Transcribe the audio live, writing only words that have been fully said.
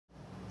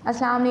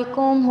अस्सलाम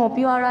वालेकुम, hope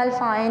you are all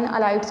fine.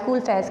 Alight school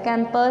Faiz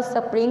campus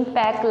spring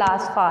pack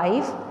class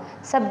 5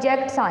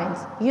 subject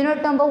science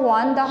unit number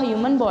 1 the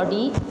human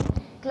body.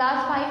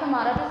 Class 5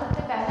 हमारा जो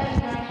सबसे पहला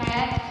unit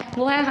है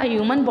वो है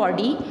ह्यूमन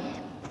बॉडी।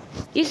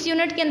 इस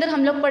यूनिट के अंदर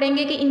हम लोग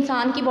पढ़ेंगे कि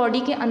इंसान की बॉडी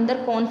के अंदर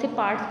कौन से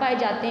पार्ट्स पाए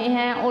जाते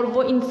हैं और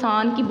वो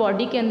इंसान की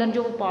बॉडी के अंदर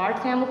जो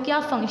पार्ट्स हैं वो क्या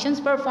फंक्शंस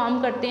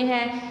परफॉर्म करते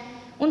हैं,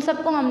 उन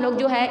सबको हम लोग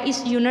जो है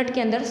इस यूनिट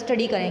के अंदर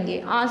स्टडी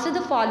करेंगे। Answer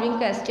the following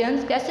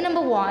questions. Question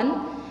number 1,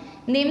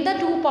 name the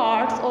 2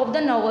 parts of the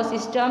nervous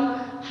system,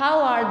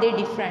 how are they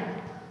different.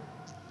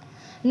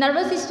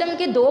 Nervous system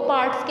के 2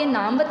 पार्ट्स के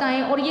नाम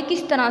बताएं और ये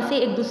किस तरह से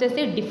एक दूसरे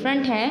से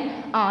डिफरेंट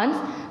हैं।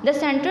 Answer the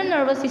central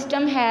nervous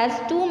system has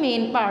 2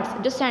 main parts.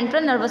 जो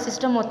सेंट्रल नर्वस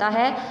सिस्टम होता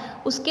है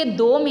उसके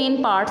 2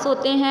 मेन पार्ट्स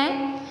होते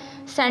हैं,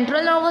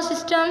 central nervous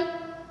system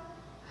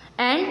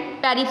and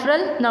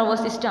peripheral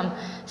nervous system.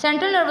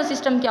 Central nervous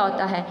system क्या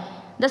होता है?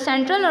 The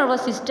central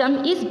nervous system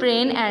is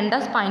brain and the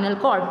spinal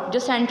cord. जो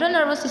सेंट्रल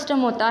नर्वस सिस्टम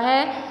होता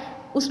है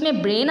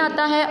उसमें ब्रेन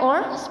आता है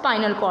और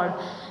spinal cord.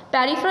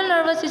 Peripheral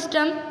nervous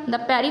system, the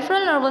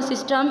peripheral nervous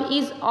system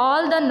is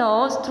all the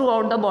nerves through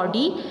out the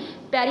body.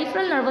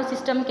 Peripheral nervous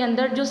system के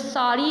अंदर जो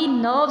सारी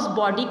नर्व्स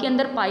बॉडी के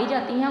अंदर पाई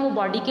जाती हैं वो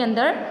बॉडी के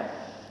अंदर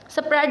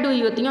स्प्रेड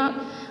हुई होती हैं।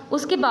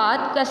 उसके बाद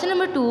question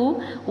number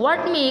 2,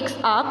 what makes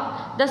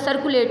up the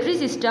circulatory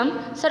system.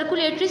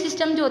 Circulatory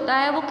system जो होता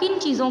है वो किन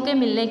चीज़ों के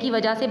मिलने की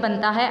वजह से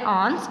बनता है।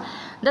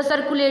 Answer the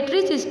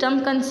circulatory system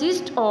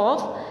consist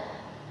of.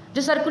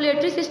 जो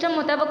सर्कुलेटरी सिस्टम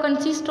होता है वो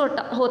कंसिस्ट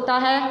होता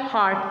है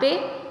हार्ट पे,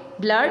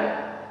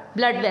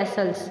 blood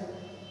vessels.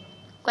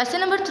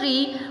 Question number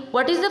 3,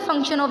 what is the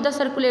function of the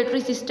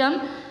circulatory system.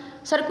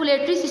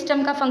 Circulatory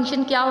system का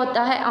फंक्शन क्या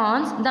होता है।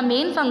 Answer the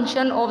main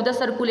function of the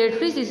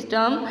circulatory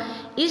system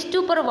is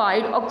to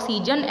provide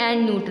oxygen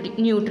and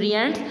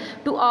nutrients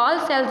to all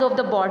sales of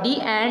the body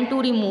and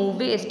to remove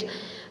waste.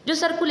 जो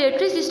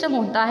circulatory system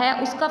होता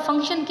है उसका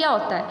function क्या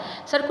होता है।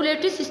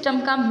 सर्कुलेटरी सिस्टम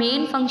का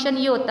मेन फंक्शन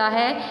ये होता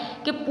है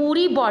कि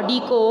पूरी बॉडी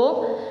को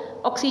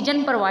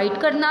ऑक्सीजन प्रोवाइड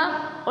करना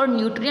और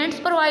न्यूट्रिएंट्स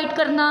प्रोवाइड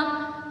करना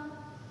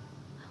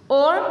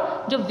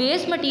और जो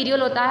वेस्ट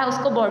मटेरियल होता है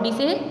उसको बॉडी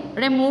से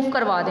रिमूव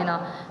करवा देना।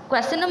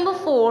 Question number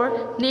 4,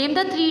 name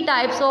the 3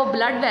 types of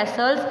blood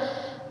vessels.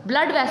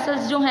 Blood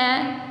vessels जो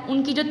हैं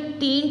उनकी जो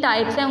 3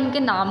 टाइप्स हैं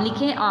उनके नाम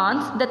लिखें।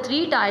 Answer the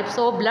 3 types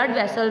of blood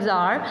vessels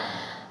are.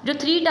 जो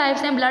 3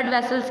 टाइप्स हैं ब्लड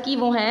वेसल्स की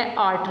वो हैं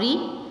artery,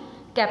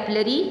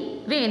 capillary,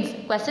 veins.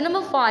 Question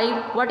number 5,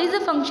 what is the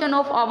function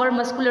of our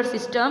muscular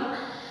system.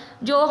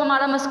 जो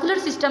हमारा मस्कुलर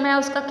सिस्टम है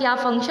उसका क्या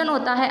फंक्शन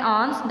होता है।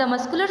 Answer the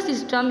muscular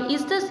system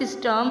is the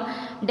system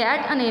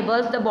that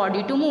enables the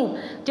body to move.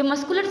 जो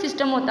मस्कुलर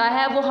सिस्टम होता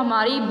है वो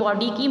हमारी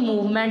बॉडी की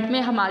मूवमेंट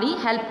में हमारी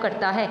हेल्प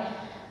करता है।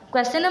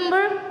 Question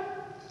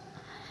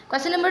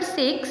number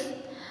 6,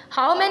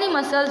 how many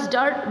muscles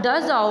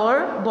does our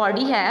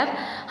body have.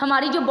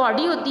 हमारी जो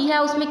बॉडी होती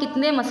है उसमें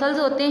कितने मसल्स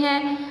होते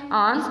हैं।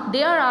 Answer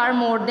there are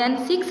more than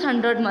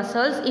 600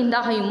 muscles in the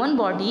human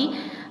body.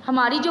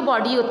 हमारी जो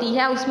बॉडी होती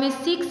है उसमें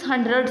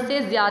 600 से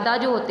ज़्यादा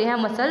जो होते हैं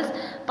मसल्स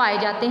पाए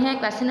जाते हैं।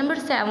 Question number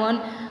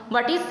 7,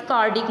 what is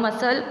cardiac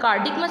muscle.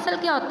 Cardiac muscle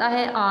क्या होता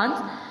है।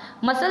 Answer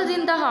muscles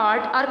in the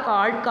heart are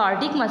called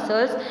cardiac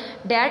muscles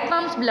that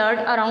pumps blood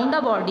around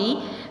the body.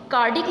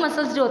 Cardiac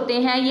muscles जो होते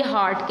हैं ये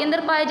हार्ट के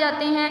अंदर पाए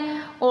जाते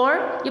हैं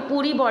और ये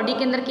पूरी बॉडी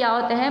के अंदर क्या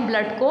होते हैं,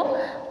 ब्लड को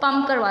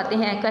पंप करवाते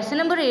हैं। Question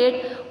number 8,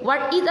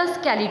 what is a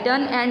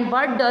skeleton and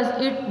what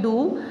does it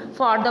do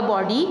for the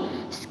body.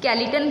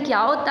 Skeleton क्या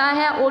होता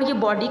है और ये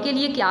बॉडी के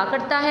लिए क्या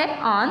करता है।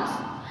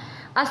 Answer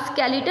a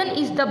skeleton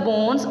is the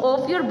bones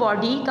of your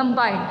body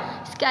combined.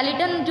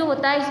 Skeleton जो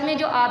होता है इसमें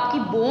जो आपकी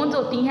बोन्स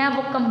होती हैं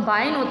वो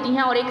कंबाइन होती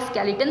हैं और एक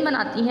स्केलेटन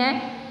बनाती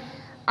हैं।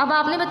 अब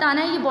आपने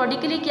बताना है ये बॉडी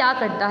के लिए क्या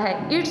करता है।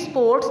 It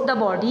supports the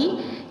body.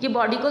 ये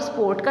बॉडी को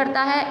सपोर्ट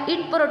करता है।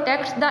 It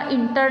protects the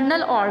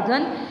internal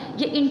organ.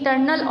 ये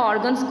इंटरनल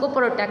ऑर्गन्स को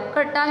प्रोटेक्ट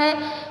करता है।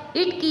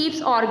 It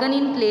keeps organ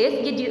in place.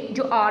 ये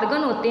जो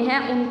ऑर्गन होते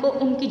हैं उनको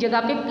उनकी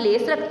जगह पे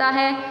प्लेस रखता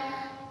है।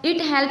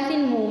 It helps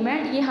in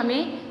movement. ये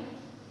हमें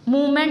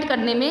मूवमेंट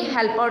करने में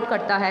हेल्प आउट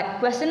करता है।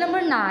 Question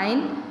number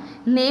 9,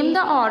 name the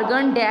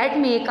organ that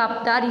make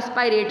up the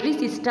respiratory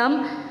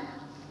system.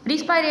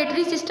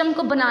 Respiratory system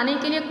को बनाने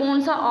के लिए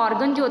कौन सा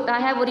ऑर्गन जो होता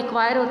है वो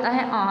रिक्वायर होता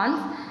है।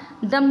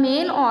 Answer the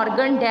main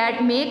organ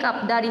that make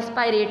up the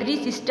respiratory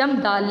system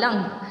the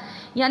lung.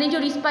 यानी जो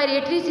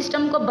रिस्पायरेटरी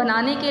सिस्टम को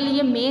बनाने के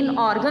लिए मेन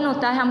ऑर्गन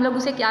होता है हम लोग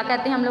उसे क्या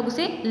कहते हैं, हम लोग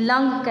उसे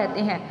लंग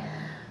कहते हैं।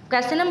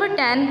 Question number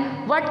 10,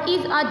 what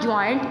is a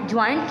joint.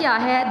 Joint क्या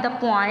है। The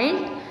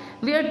point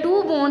where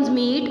 2 bones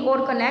meet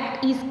और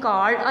connect is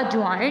called a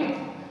joint.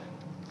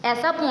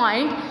 ऐसा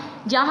पॉइंट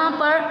जहाँ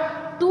पर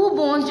 2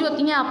 बोन्स जो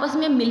होती हैं आपस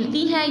में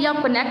मिलती हैं या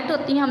कनेक्ट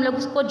होती हैं हम लोग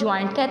उसको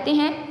जॉइंट कहते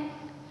हैं।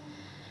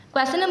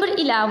 Question number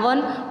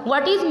 11,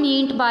 what is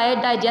meant by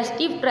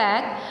digestive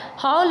track,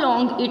 how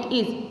long it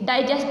is.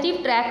 Digestive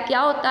track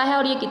क्या होता है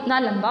और ये कितना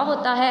लंबा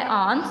होता है।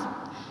 Answer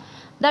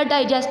the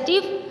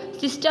digestive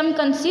system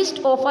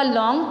consist of a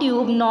long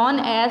tube known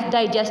as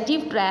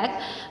digestive track.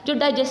 जो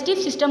डाइजेस्टिव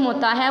सिस्टम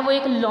होता है वो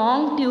एक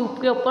लॉन्ग ट्यूब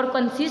के ऊपर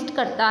कंसिस्ट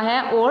करता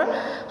है और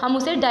हम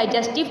उसे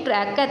डाइजेस्टिव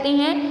ट्रैक कहते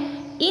हैं।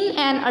 In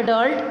an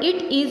adult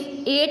it is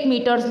 8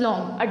 metres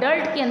long.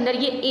 Adult के अंदर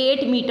ये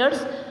 8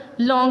 मीटर्स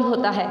लॉन्ग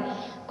होता है।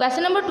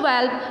 Question number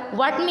 12,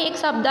 what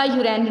makes up the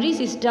urinary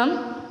system.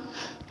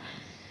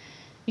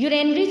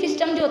 Urinary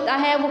system जो होता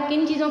है वो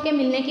किन चीज़ों के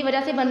मिलने की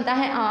वजह से बनता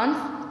है? आंस,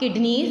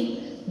 kidneys,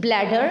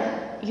 bladder,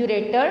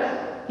 ureter,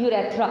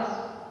 urethra.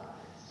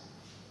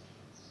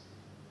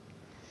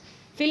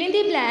 Fill in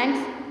the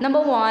blanks.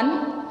 Number 1,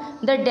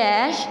 the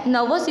dash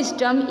nervous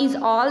system is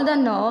all the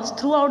nerves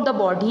through out the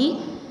body.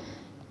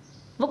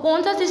 वो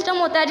कौन सा सिस्टम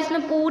होता है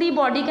जिसमें पूरी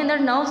बॉडी के अंदर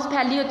नर्व्स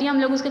फैली होती हैं?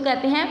 हम लोग उसको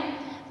कहते हैं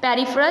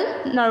peripheral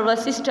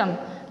nervous system.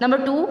 Number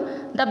 2,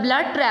 the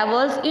blood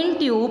travels in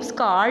tubes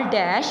called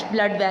dash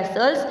blood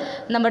vessels.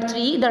 Number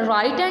 3, the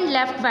right and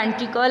left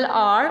ventricle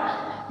are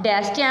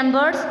dash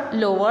chambers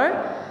lower.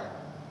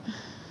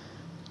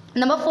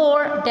 Number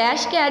 4,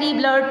 dash carry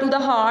blood to the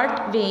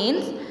heart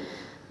veins.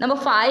 Number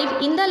 5,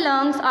 in the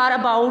lungs are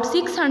about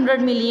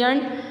 600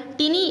 million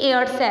tiny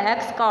air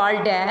sacs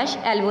called dash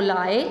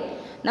alveoli.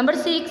 Number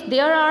 6,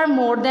 there are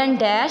more than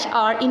dash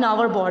are in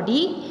our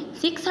body,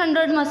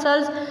 600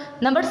 muscles.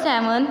 Number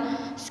 7,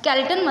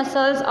 skeleton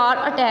muscles are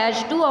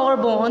attached to our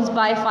bones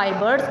by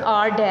fibers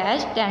or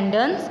dash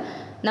tendons.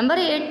 Number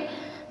 8,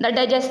 the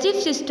digestive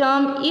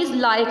system is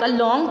like a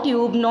long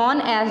tube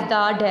known as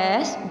the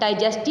dash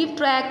digestive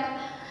tract.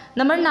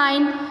 Number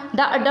 9,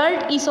 the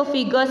adult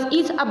esophagus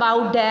is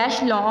about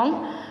dash long,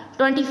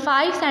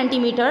 25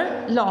 centimeter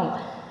long.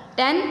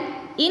 10,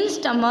 in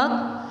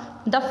stomach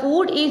the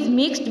food is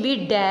mixed with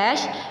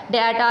dash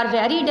that are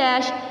very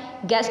dash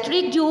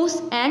gastric juice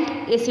and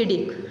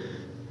acidic.